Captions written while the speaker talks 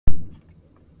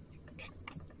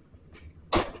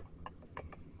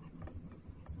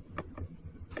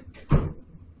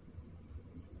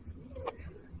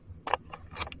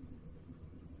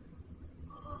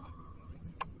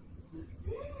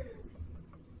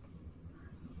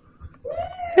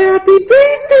Happy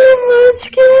birthday,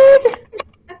 Munchkin!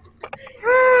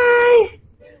 Hi!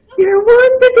 You're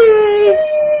one today!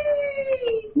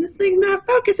 This thing's not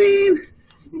focusing!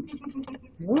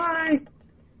 Why?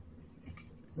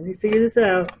 Let me figure this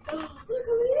out. Hi!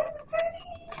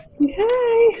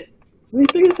 Let me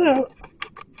figure this out.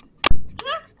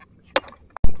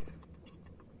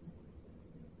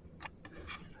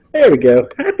 There we go.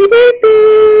 Happy birthday!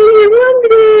 You're one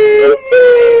today!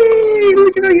 Hey!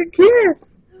 Look at all your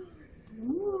gifts!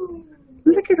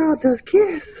 Look at all those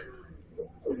gifts!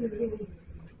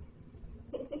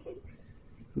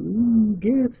 Ooh,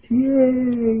 gifts, yay!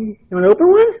 You want to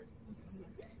open one?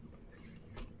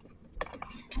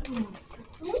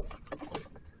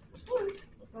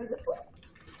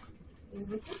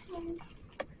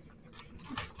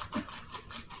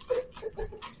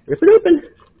 Rip it open.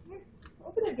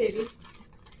 Open it, baby.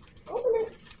 Open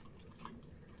it.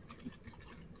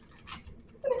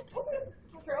 Open it. Open it.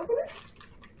 Okay, open it.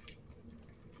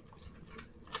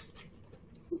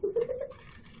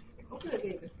 Open it,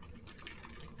 baby.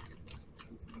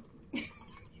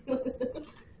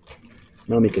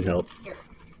 Mommy can help. Here.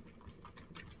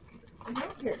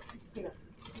 Here. Here.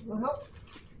 Want help?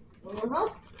 Want more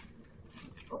help?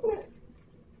 Open it.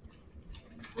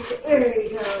 Okay, there you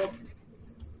go.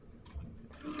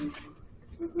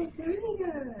 Look very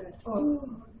good. Oh,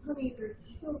 honey, they're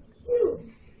so cute.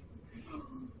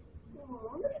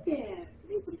 Oh, look at that.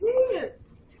 Look at this.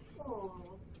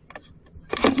 Oh.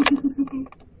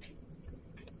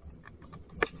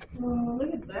 Oh,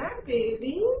 look at that,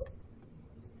 baby.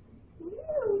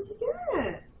 Yeah, what you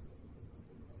got?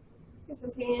 Got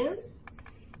some pants.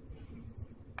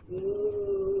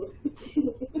 Ooh.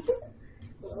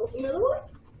 Open another one.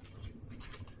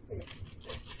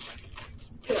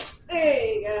 There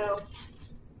you go.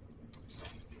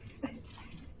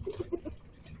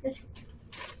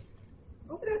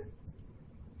 Open it.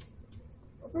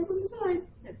 Open it from the side.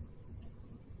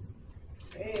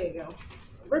 There you go.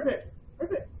 Rip it.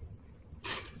 Rip it.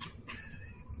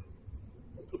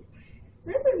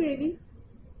 Rip it, baby.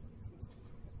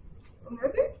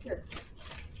 Rip it. Here.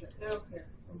 No, here.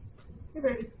 Here,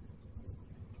 baby.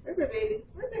 Rip it, baby.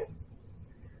 Rip it.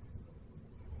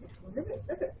 Rip it.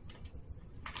 Rip it.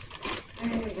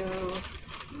 There you go.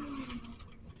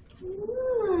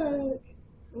 Look.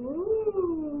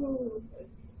 Ooh.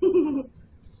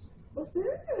 What's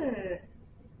that?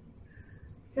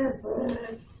 Is that a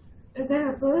bug? Is that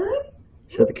a bug?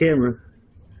 Show the camera.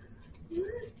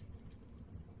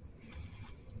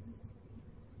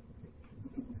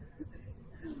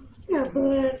 Got a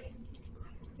bug.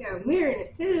 Got a mirror in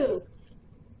it too.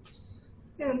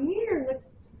 Got a mirror. Look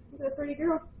at that pretty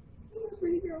girl. Look at that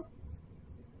pretty girl.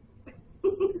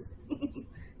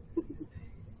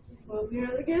 Want your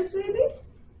other guest, baby?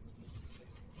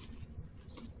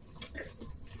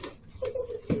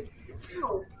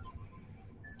 Ow.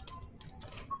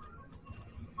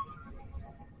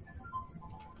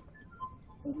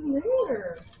 What's in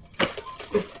there?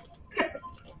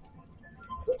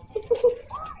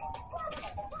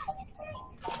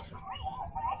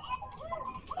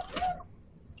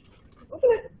 Open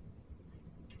it.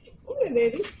 Open it,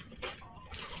 baby.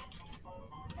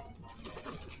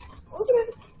 Open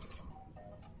it.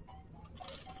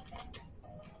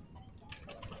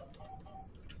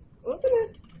 Open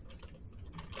it.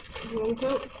 You want to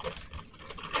help?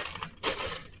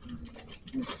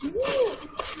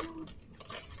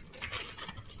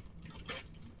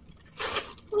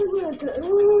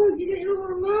 Oh, you got your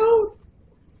remote.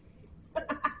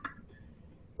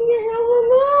 You got your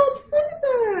remote. Look at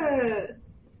that.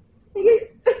 You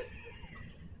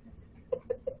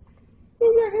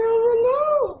got your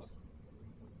remote.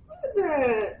 Look at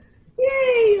that.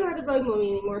 Yay, you don't have to bug mommy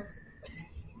anymore.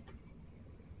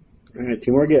 All right,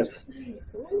 2 more gifts.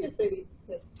 Come on, yes, baby.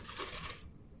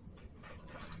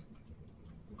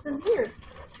 What's in here?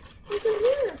 What's in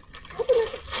here? Open it.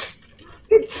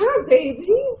 Good job,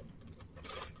 baby.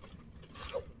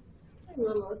 Hi,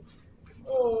 Mama.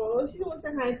 Oh, she wants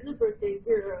to hide the birthday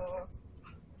girl.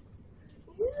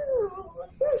 Yeah,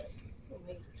 what's this?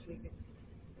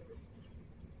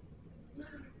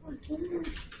 What's this?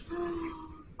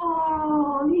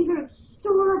 Oh, these are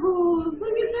adorable.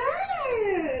 Look at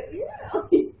that. Yeah.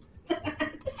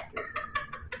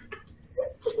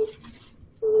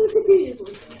 Look at these.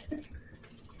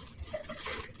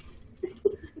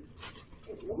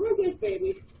 One more gift,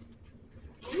 baby.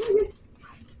 One more gift.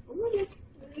 One more gift.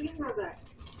 You can have that.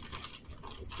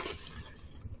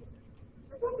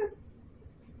 One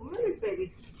more gift,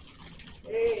 baby.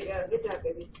 There you go. Good job,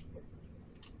 baby.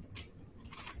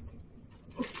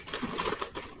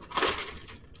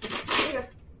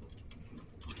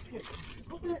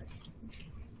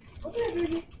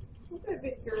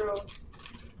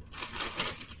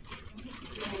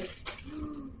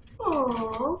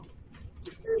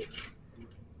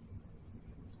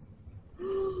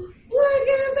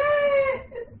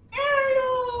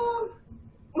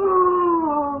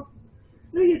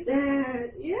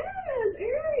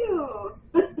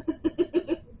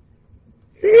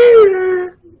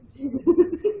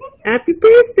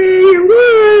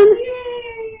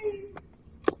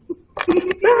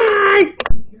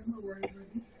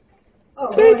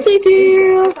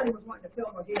 girl. Somebody was wanting to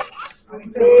film with you. I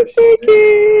mean, Birthday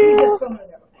you girl. just filmed it.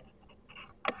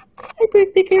 Hi,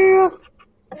 birthday girl.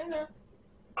 Hello.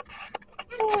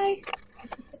 Hi.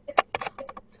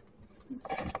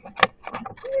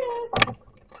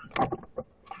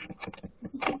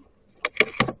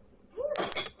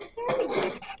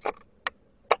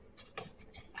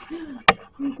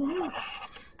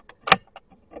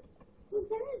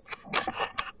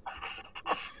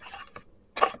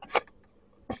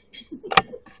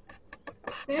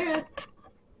 Sarah.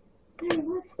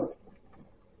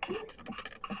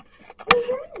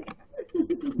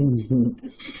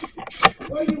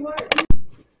 Where you were.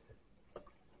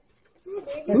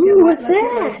 Ooh, what's Let's get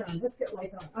that? lights on. Let's get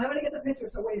lights on. I'm going to get the picture,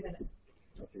 so wait a minute.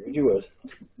 I figured you would.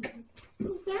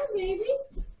 What's that, baby?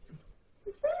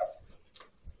 What's this?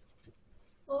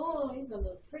 Oh, he's got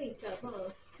the pretty stuff, huh?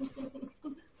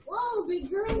 Whoa, big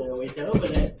girl. Yeah, we can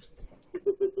open it.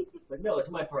 It's like, no, it's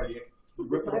my party.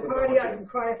 Rip it My up and party, watch I it. can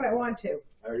cry if I want to.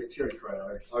 She already cried.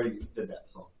 I already did that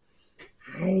song.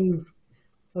 Hey.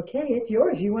 Okay, it's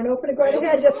yours. You want to open it? Go right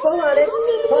ahead. Just pull on it.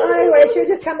 By the way, it should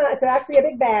just come out. It's actually a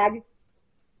big bag.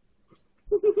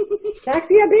 It's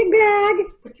actually a big bag.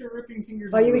 Put your ripping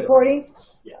fingers Are in you the lid. recording?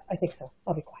 Yeah. I think so.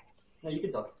 I'll be quiet. No, you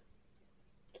can talk.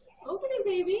 Open it,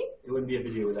 baby. It wouldn't be a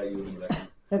video without you in the background.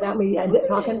 Without me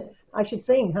talking, I should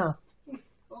sing, huh?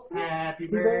 Open it. Happy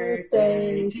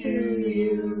birthday to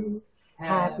you.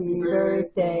 Happy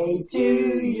birthday to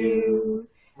you.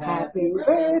 Happy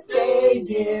birthday,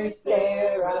 dear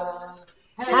Sarah.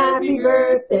 Happy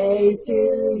birthday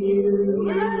to you.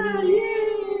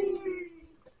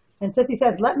 And Sissy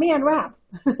says, let me unwrap.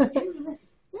 Wait a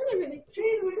minute. There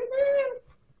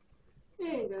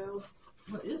you go.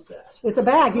 What is that? It's a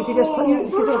bag. You can just put it.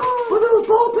 What are those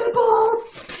ball pit balls?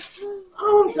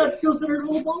 Oh, that's considered a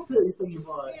little ball pit thing you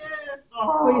bought.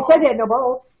 Oh. Well, you said you had no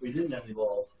balls, We didn't have any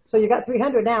balls. so you got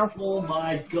 300 now. Oh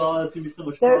my god, it's gonna be so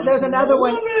much fun. There's another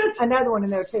one. Love it. Another one in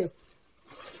there too.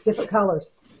 Different colors.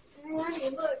 Honey,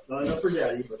 look. Not enough for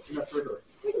daddy, but enough for her.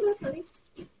 Look at this, honey.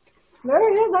 There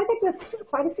it is. I think that's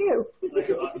quite a few. I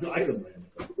couldn't land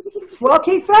it. Well,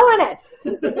 keep filling it.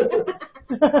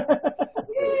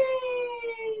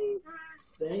 Yay!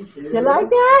 Thank you. You like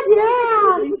that?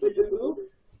 Yeah. Thank you.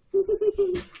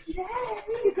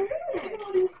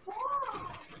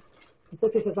 And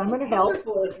Sissy says, I'm going to help.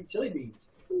 Wonderful, that's like chili beans.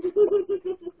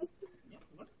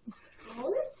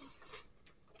 Hold it.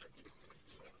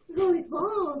 Holy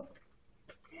balls.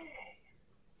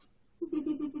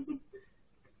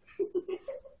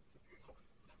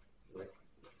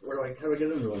 How do I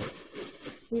get into one?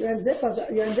 You unzip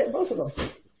both of them.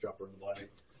 Let's drop her in the bag.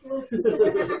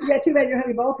 Yeah, too bad you don't have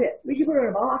your ball pit. We can put her in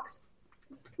a box.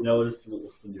 No, we'll send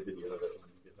you a video of it when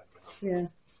we get back to the house. Yeah.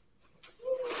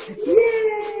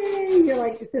 Yay! You're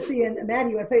like Sissy and Maddie.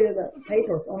 You want to play to the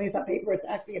paper. Only it's not paper, it's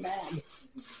actually a bag.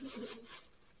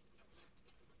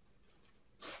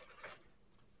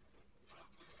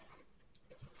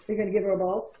 You're going to give her a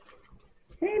ball?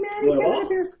 Hey, Maddie, You want a come ball? up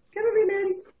here. Come over here,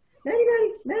 Maddie. Maddie.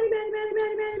 Maddie.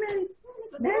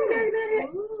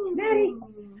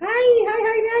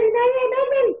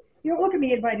 You don't look at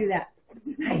me if I do that.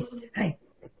 Hi.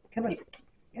 Come on up.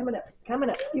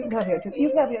 You can come here too. Yes, you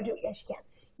can.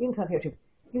 You can come here too.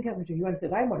 You want to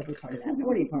say, I want to be part of that. I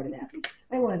want to be part of that.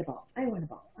 I want a ball.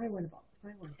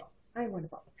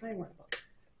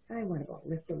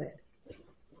 Lift the lid.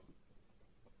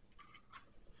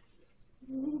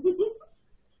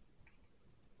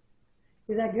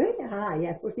 Is that good? Ah,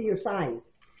 yes. What's your size?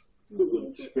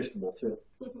 It's fishable too.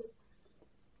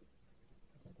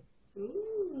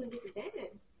 Ooh, look at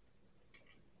that.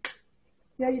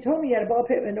 Yeah, you told me you had a ball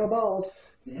pit with no balls.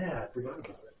 Yeah, I forgot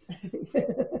about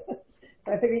it.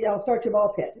 I figured I'll start your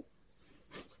ball pit.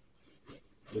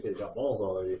 Look at it, got balls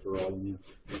already for all you knew.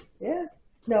 Yeah?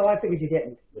 No, I figured you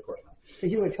didn't. Of course not.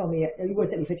 Because you would have told me, you would have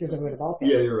sent me pictures of her with a ball pit.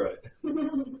 Yeah, you're right.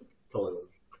 Totally was.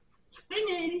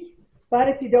 But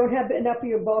if you don't have enough for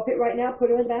your ball pit right now, put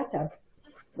her in the bathtub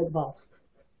with balls.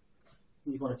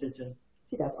 You want attention?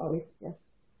 She does, always, yes.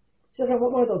 She doesn't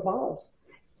want one of those balls.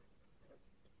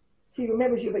 She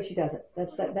remembers you, but she doesn't.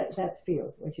 That's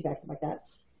fear when she backs up like that.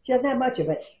 She doesn't have much of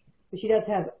it, but she does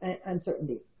have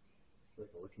uncertainty. Like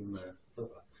looking there. So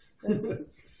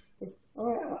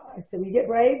All right, so we get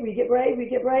brave.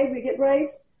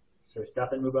 So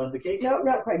stop and move on to the cake. No,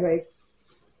 not quite brave.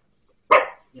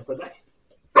 Yeah, put it back.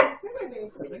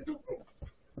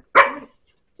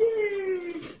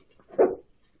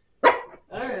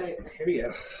 All right, here we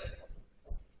go.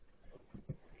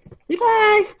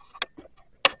 Goodbye.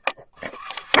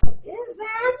 Is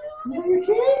that?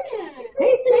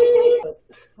 Hey, Stacy.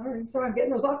 All right, sorry. why I'm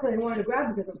getting those off, because I wanted to grab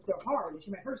them because they're hard and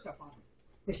she might hurt herself on them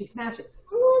if she smashes.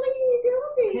 Oh, look at you go,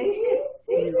 baby. Taste it.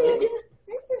 Taste it.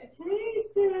 Taste it.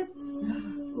 Taste it.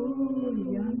 Oh,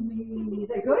 yummy. Is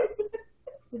that good?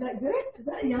 Is that good? Is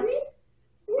that yummy?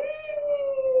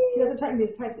 She doesn't type me.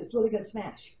 It's really going to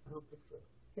smash. I don't think so.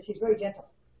 Because she's very gentle.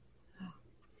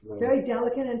 No. Very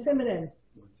delicate and feminine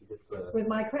Once you get the with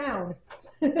my crown.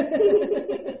 Hey.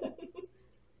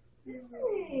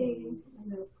 I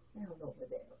know, over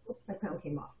there. Oops, my crown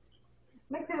came off.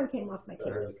 My crown came off my that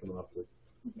cape. hair's come off the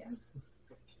Yeah.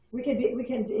 We can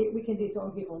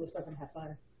dethrone people and just let them have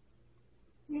fun.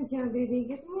 Good job, baby.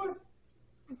 Get some more.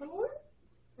 Get some more.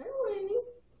 I don't want any.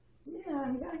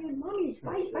 Yeah, you gotta get mommy.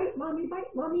 Bite, bite, mommy,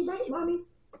 bite, mommy, bite, mommy.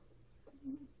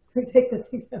 Take the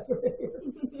thing over here.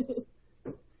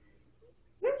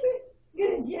 That's it.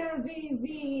 Good job,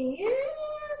 baby. Yeah.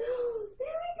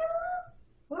 There we go.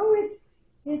 Oh,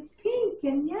 it's pink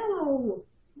and yellow.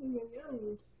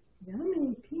 Yum.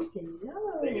 Yummy, pink and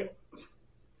yellow. Thank you.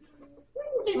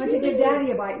 Why don't you give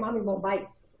Daddy a bite? Mommy won't bite.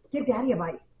 Give Daddy a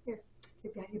bite. Here,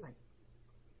 give Daddy a bite.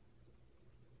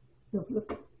 Look,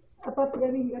 look. Up,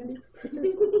 Daddy, you gotta do.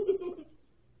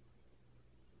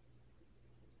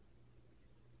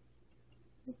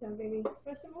 Good job, baby.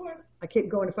 Press some more. I keep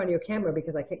going in front of your camera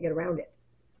because I can't get around it.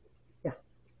 Yeah.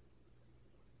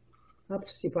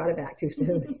 Oops, she brought it back too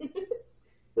soon.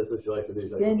 That's what she likes to do. She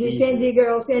likes to Stingy, tease stingy you.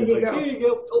 girl, It's stingy like, girl. here you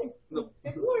go. Oh, no.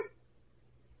 Get some more.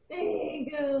 There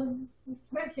you go.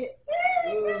 Smash it.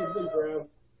 Oh, good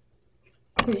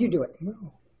grab. You do it. No.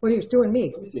 What he was doing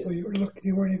me. Let me see it. Well,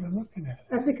 you weren't even looking at it.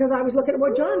 That's because I was looking at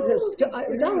what John was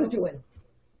doing.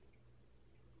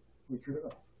 We turned it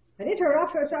off. I didn't turn it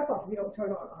off, turn itself off. You don't turn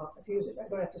it on off. If you use it, I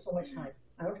don't have to so much time.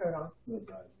 I don't turn it on.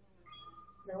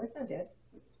 No, it's not dead.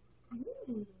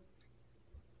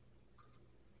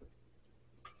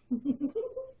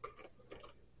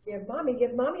 Give mommy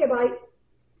a bite.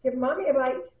 Give mommy a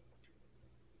bite.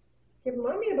 Give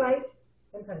mommy a bite.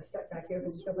 I'm kind of stuck back here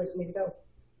because there's no place for me to go.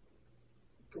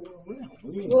 Go around.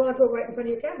 What do you mean? Well, I'll go right in front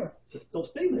of your camera. Just don't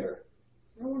stay there.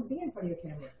 I don't want to be in front of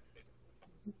your camera.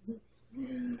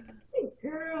 Good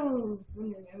girl.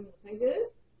 I good?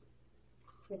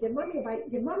 So give mommy a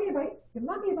bite. Give mommy a bite. Give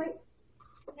mommy a bite.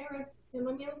 Sarah, can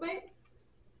mommy have a bite?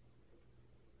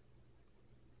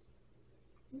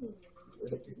 You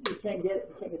can't get it.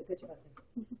 You can't get a picture of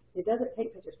it. It doesn't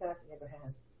take pictures fast. It never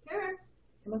has. Sarah.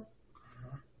 Come on.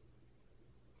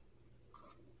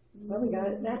 Well, we got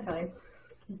it that time.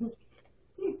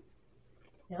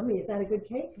 Tell me, is that a good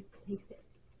cake? Let's taste it.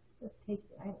 Let's taste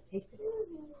it. I haven't tasted it.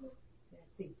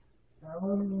 Let's see.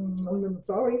 I'm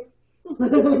sorry. That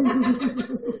was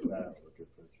a good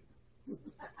picture.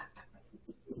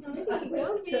 There you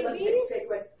go, Here, let's baby. take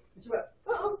one. It's what?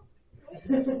 Uh-oh.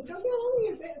 Don't get all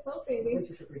your fault, baby. Where's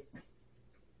your sugar?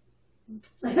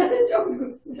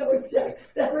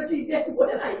 That's what she did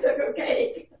when I took her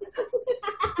cake.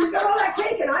 She got all that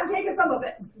cake and I'm taking some of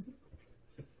it.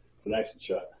 An action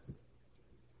shot.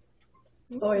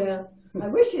 Oh yeah. I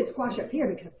wish you'd squash up here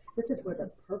because this is where the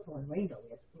purple and rainbow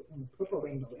is. And the purple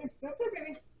rainbow is. Go, go,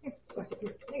 baby. Here, squash up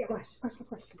here. Squash, squash,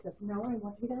 squash. She says, no, I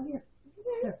want to be down here.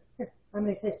 Here, here. I'm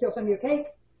going to steal some of your cake.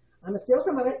 I'm going to steal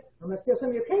some of it. I'm going to steal some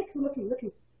of your cake.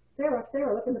 Looky. Sarah,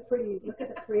 look at the pretty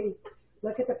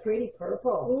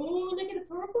purple. Oh, look at the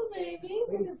purple, baby. Look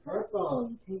Pretty at the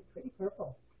purple. Pretty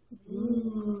purple.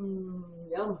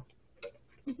 Yum.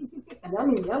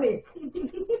 Yummy.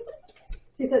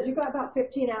 She says, you got about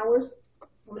 15 hours. I'm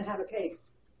going to have a cake.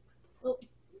 Oh.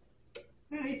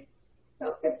 All right.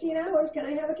 About 15 hours. Can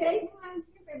I have a cake? Come on,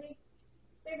 here, baby.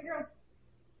 Baby girl.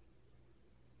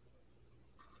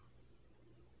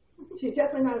 She's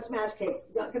definitely not a smash cake.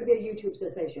 Not going to be a YouTube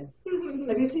sensation.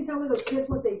 Have you seen some of those kids,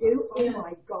 what they do? Oh Yeah.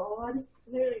 my God.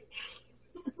 They're like,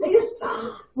 They just,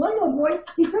 one little boy,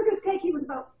 he took his cake, he was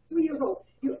about 3 years old.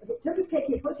 He took his cake,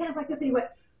 he put his hands like this, and he went,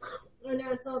 oh,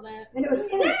 no, I saw that. and it was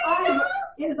in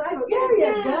his eyeball. There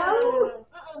you go.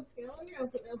 Uh-oh. Get all your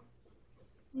outfit now.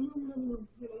 You want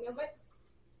me to bite?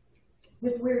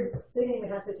 It's weird. They didn't even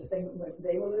have such a thing when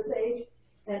they were this age.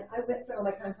 And I went through all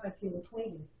my time trying to keep them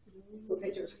clean for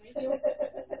pictures.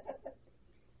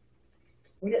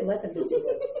 We didn't let them do this.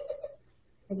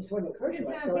 I just wouldn't encourage them.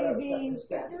 I Yeah, still had baby. stuff in the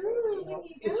scrap, Good you girl. know, There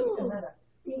you to teach them go. how to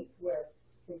eat where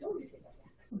they don't do things like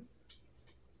that.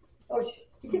 Oh,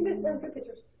 you can miss them for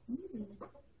pictures.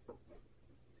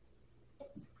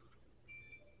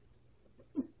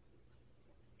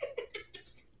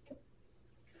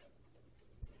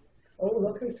 Oh,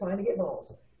 look who's trying to get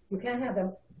balls. You can't have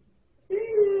them.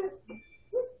 Ready.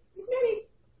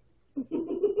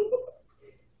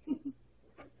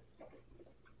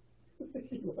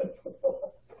 She wants the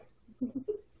ball.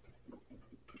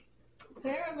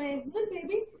 there. I'm like, look,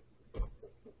 baby.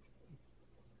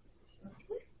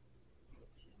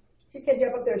 She can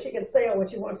jump up there. She can sail when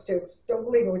she wants to. Don't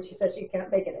believe her when she says she can't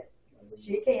make it.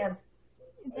 She can.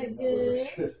 It's like, good.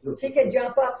 She can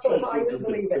jump up so high you wouldn't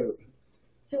believe it.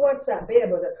 She wants that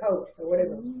bib with a coat or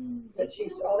whatever. But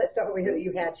she's all that stuff over here that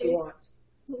you had. She wants.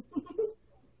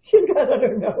 She's got it on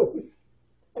her nose.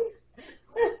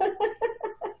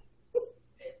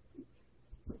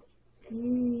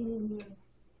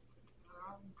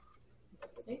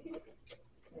 Thank you.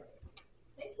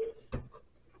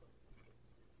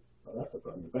 Oh, that's the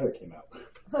problem. The battery came out.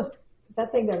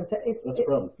 That thing doesn't. That's the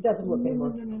problem. It doesn't work anymore.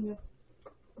 No.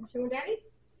 Show Daddy.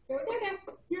 Show Dada.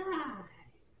 Yeah.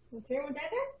 Show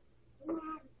Dada.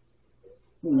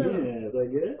 Yeah, is that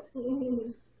good?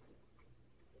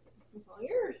 It's all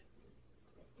yours.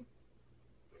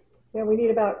 Yeah, we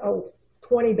need about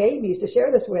 20 babies to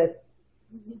share this with.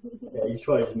 Yeah, you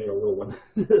probably just made a little one.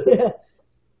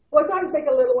 Well, I thought I was making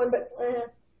a little one, but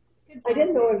I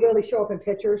didn't know it would really show up in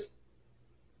pictures.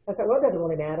 I thought, well, it doesn't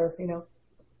really matter, you know.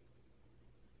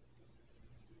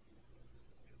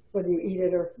 Whether you eat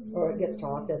it or it gets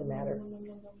tossed, doesn't matter.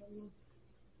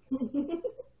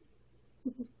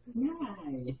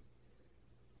 Nice.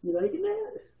 You liking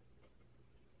that?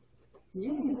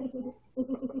 Yeah.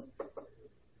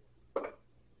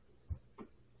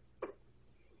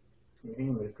 Your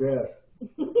hand was grass.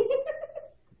 You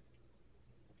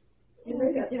know,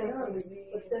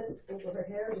 put this over her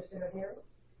hair, just in her hair,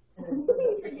 and then put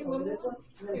this over this one,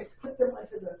 and then put them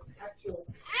onto the actual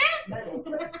metal.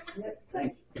 Yep,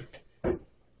 thank you.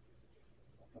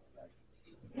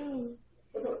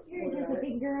 You're just a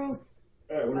big girl.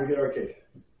 All right, when do we get our cake?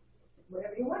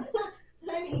 Whatever you want.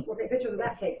 Honey. We'll take pictures of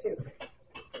that cake too.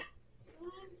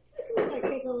 It's like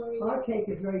cake all over you. Our cake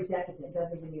is very decadent,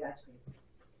 doesn't even need ice cream.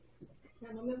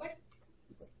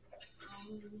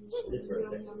 It's right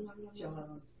there.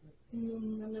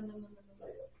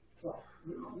 Well,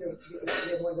 you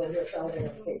didn't want to go here celebrating a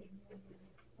cake.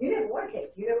 You never want a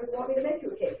cake. You never want me to make you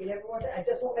a cake. You never want to, I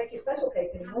just won't make you special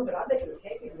cakes anymore, but I'll make you a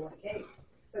cake if you want a cake.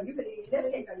 So you can eat this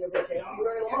cake on your birthday all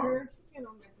very long.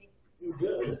 You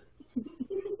good?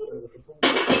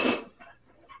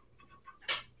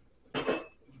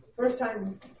 First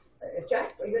time,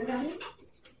 Jax, are you in town?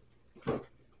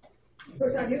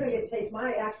 First time you're going to get to taste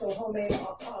my actual homemade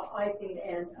icing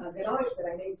and ganache that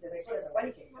I made that I put in the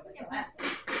wedding cake. So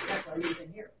that's what I use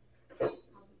in here. It's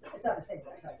not the same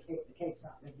like cake. The cake's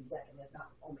not really decadent. It's not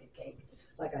homemade cake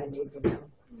like I made for them.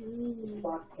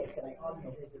 Box cake that I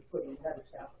augmented with putting other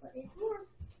stuff. But I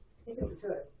think it was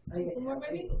good. I think it's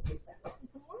taste that.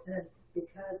 And then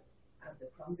because of the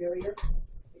crumb barrier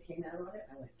that came out on it,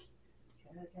 I went,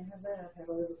 can I have that? Have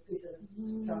a little piece of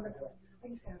chocolate. I went, I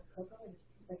just got cocoa and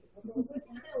make it cocoa.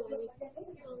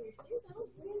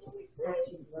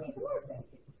 Actually, I learned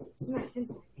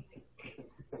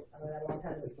that a long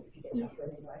time ago. If you get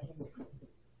chocolate in icing,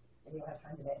 and you'll have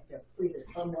time to freeze the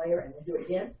crumb layer and then do it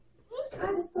again. I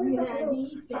just put in a little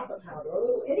chocolate powder, or a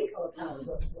little any color powder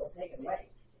will take it away.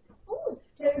 Oh,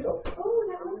 there you go. Oh,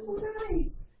 that looks so nice.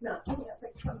 No, I think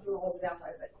it comes through all over the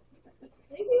outside of it.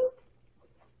 Thank you.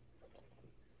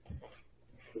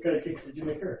 What kind of cakes did you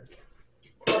make her?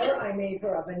 I made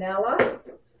her a vanilla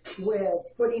with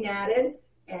pudding added,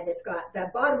 and it's got,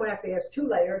 that bottom one actually has 2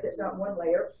 layers, it's not 1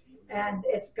 layer, and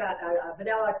it's got a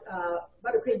vanilla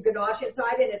buttercream ganache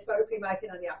inside it, and it's buttercream icing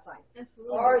on the outside.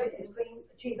 Ours is cream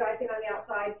cheese icing on the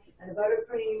outside, and the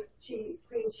buttercream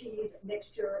cream cheese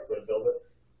mixture. Red velvet?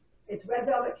 It's red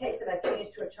velvet cake that I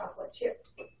changed to a chocolate chip.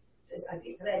 I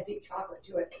add deep chocolate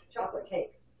to it, chocolate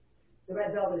cake. The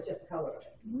red velvet is just the color of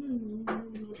it.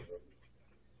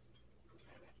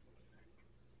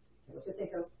 What do you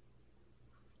think of?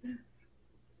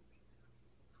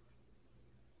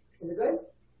 Is it good?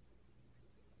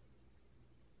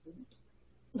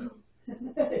 I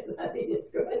think it's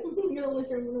good. You don't want to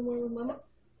share a little more with Mama?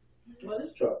 Well,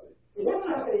 it's chocolate. It is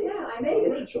chocolate. Yeah, I made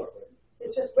it. It's chocolate.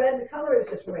 It's just red. The color is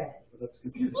just red. That's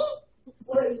confusing.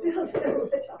 Well, it's still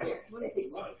red chocolate.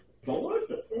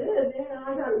 Delicious. It is. Yeah, I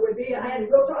thought it would be. I had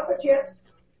real chocolate chips,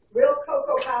 real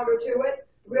cocoa powder to it,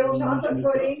 real chocolate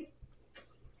pudding.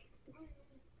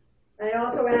 I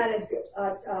also added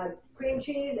cream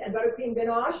cheese and buttercream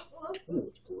ganache. Oh,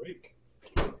 it's great.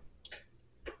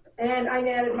 And I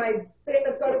added my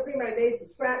famous buttercream I made from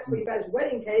scratch for you guys'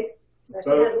 wedding cake that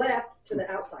you So- had left to the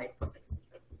outside.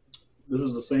 This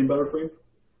is the same buttercream?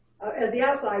 As the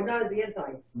outside, not as the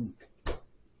inside.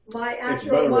 My better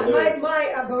actual, with it.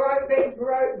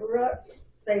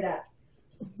 say that.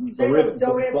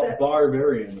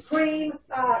 Barbarian. Cream,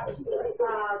 dyes.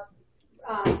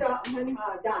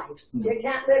 You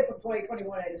can't live from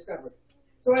 2021, I discovered.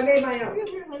 So I made my own. Look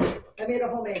at her. I made a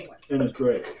homemade one. And it's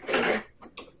great. Look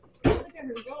at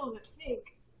her go on that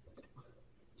cake.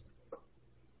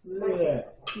 Look at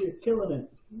that. You're killing it.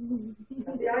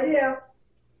 That's the idea.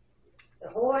 The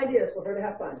whole idea is for her to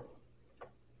have fun.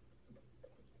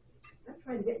 I'm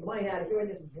trying to get mine out of here and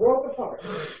just broke apart.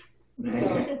 So,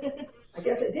 I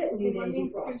guess it didn't need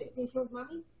any defrosting. Can you show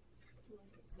mommy?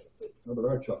 No, there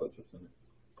are chocolate chips in it.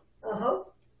 Uh-huh.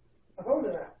 I hold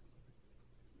it out.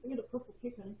 Look at the purple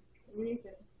chicken underneath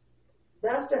it.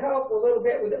 That's to help a little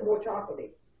bit with it more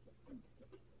chocolatey.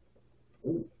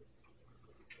 Ooh.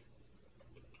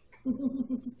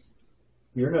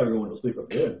 You're never going to sleep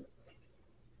again.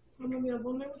 I'm gonna be a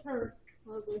woman with her.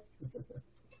 Probably.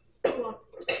 Well,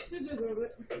 good of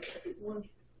it. One.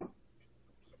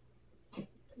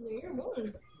 Yeah, you're one.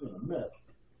 It's a mess.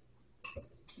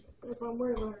 If I'm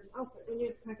wearing my outfit, we need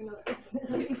to pack another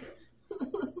outfit.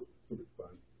 It'll be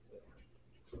fine.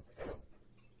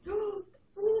 Oh,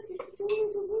 look, she's doing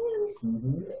the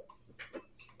one.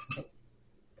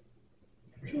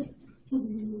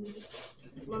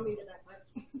 Mommy did that part.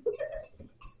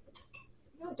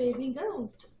 Go, baby,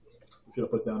 go. Should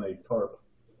have put down a tarp.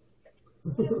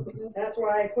 That's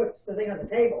why I put the thing on the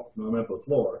table. No, I meant the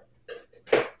floor.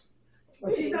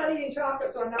 Well, she's not eating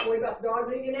chocolate, so I'm not worried about the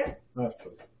dogs eating it. That's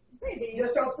true. Hey, baby.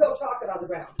 Just don't spill chocolate on the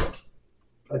ground.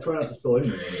 I try not to spill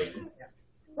anything.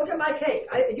 Look at my cake.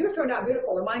 Yours turned out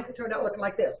beautiful, and mine turned out looking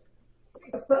like this.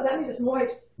 But that means it's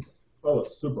moist. Oh,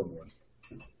 it's super moist.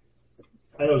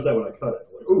 I noticed that when I cut it.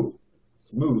 Like, ooh,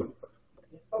 smooth.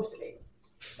 It's supposed to be.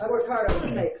 I worked hard on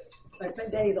these cakes. I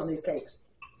spent days on these cakes.